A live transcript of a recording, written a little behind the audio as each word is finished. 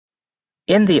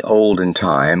In the olden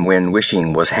time when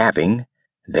wishing was having,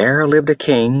 there lived a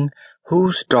king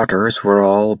whose daughters were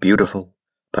all beautiful,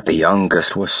 but the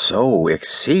youngest was so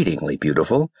exceedingly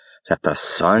beautiful that the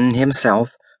sun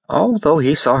himself, although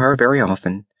he saw her very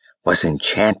often, was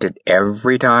enchanted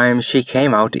every time she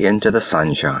came out into the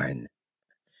sunshine.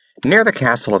 Near the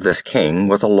castle of this king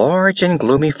was a large and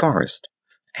gloomy forest,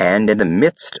 and in the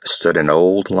midst stood an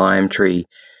old lime tree,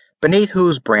 beneath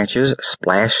whose branches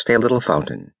splashed a little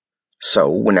fountain.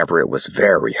 So, whenever it was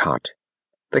very hot,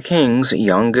 the king's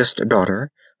youngest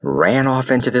daughter ran off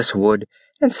into this wood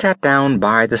and sat down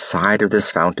by the side of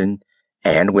this fountain,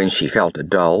 and when she felt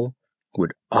dull,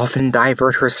 would often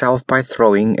divert herself by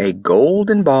throwing a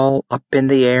golden ball up in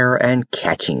the air and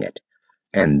catching it,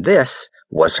 and this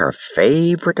was her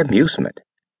favorite amusement.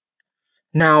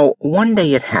 Now, one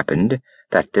day it happened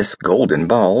that this golden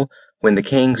ball, when the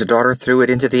king's daughter threw it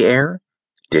into the air,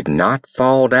 did not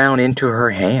fall down into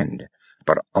her hand,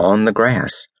 but on the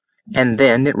grass, and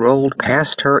then it rolled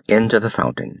past her into the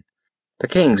fountain. The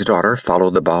king's daughter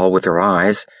followed the ball with her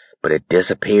eyes, but it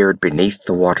disappeared beneath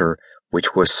the water,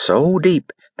 which was so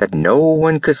deep that no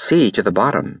one could see to the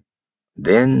bottom.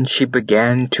 Then she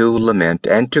began to lament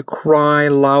and to cry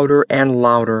louder and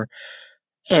louder,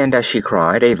 and as she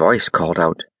cried, a voice called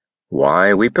out,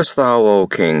 "Why weepest thou, O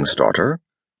king's daughter?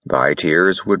 Thy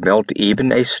tears would melt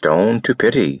even a stone to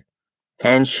pity."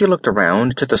 And she looked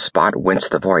around to the spot whence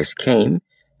the voice came,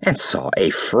 and saw a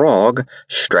frog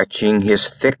stretching his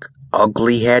thick,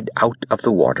 ugly head out of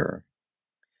the water.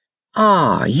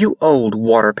 "Ah, you old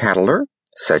water paddler,"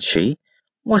 said she,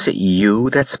 "was it you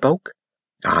that spoke?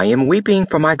 I am weeping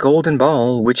for my golden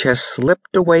ball, which has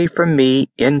slipped away from me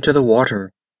into the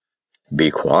water."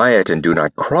 "Be quiet and do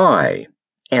not cry,"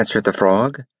 answered the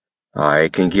frog. "I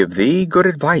can give thee good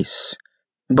advice.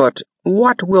 But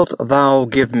what wilt thou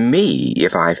give me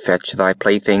if I fetch thy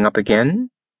plaything up again?"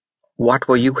 "What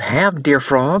will you have, dear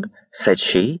frog?" said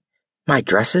she. "My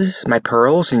dresses, my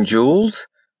pearls and jewels,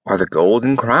 or the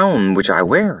golden crown which I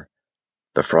wear?"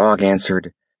 The frog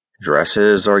answered,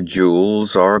 "Dresses or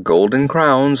jewels or golden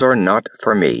crowns are not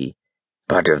for me.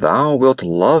 But if thou wilt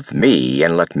love me,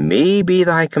 and let me be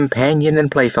thy companion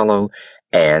and playfellow,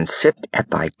 and sit at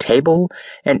thy table,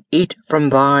 and eat from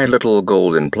thy little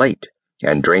golden plate,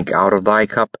 and drink out of thy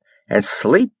cup, and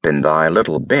sleep in thy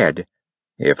little bed,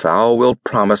 if thou wilt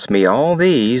promise me all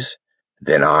these,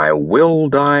 then I will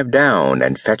dive down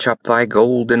and fetch up thy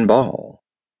golden ball."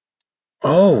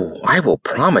 "Oh, I will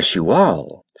promise you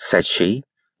all," said she,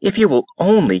 "if you will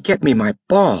only get me my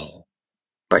ball."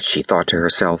 But she thought to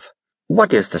herself,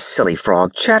 "What is the silly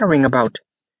frog chattering about?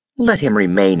 Let him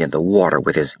remain in the water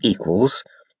with his equals.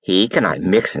 He cannot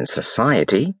mix in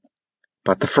society."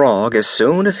 But the frog, as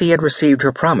soon as he had received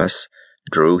her promise,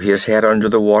 drew his head under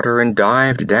the water and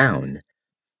dived down.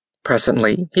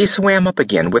 Presently he swam up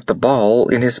again with the ball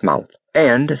in his mouth,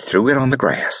 and threw it on the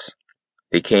grass.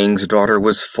 The king's daughter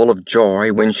was full of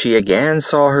joy when she again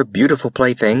saw her beautiful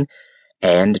plaything,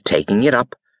 and taking it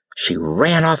up, she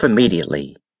ran off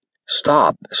immediately.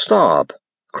 "Stop, stop!"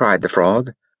 cried the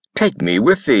frog. "Take me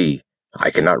with thee. I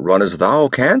cannot run as thou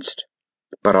canst."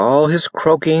 But all his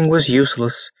croaking was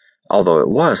useless. Although it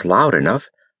was loud enough,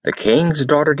 the king's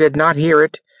daughter did not hear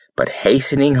it, but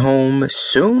hastening home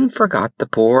soon forgot the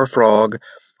poor frog,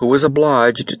 who was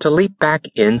obliged to leap back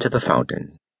into the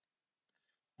fountain.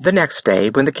 The next day,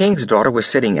 when the king's daughter was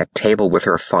sitting at table with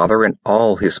her father and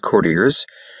all his courtiers,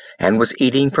 and was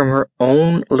eating from her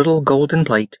own little golden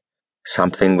plate,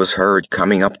 something was heard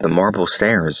coming up the marble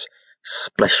stairs,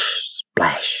 splish,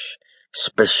 splash,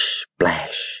 splish,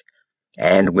 splash,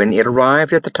 and when it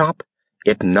arrived at the top,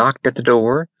 it knocked at the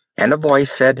door, and a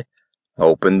voice said,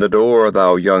 "Open the door,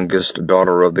 thou youngest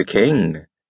daughter of the king."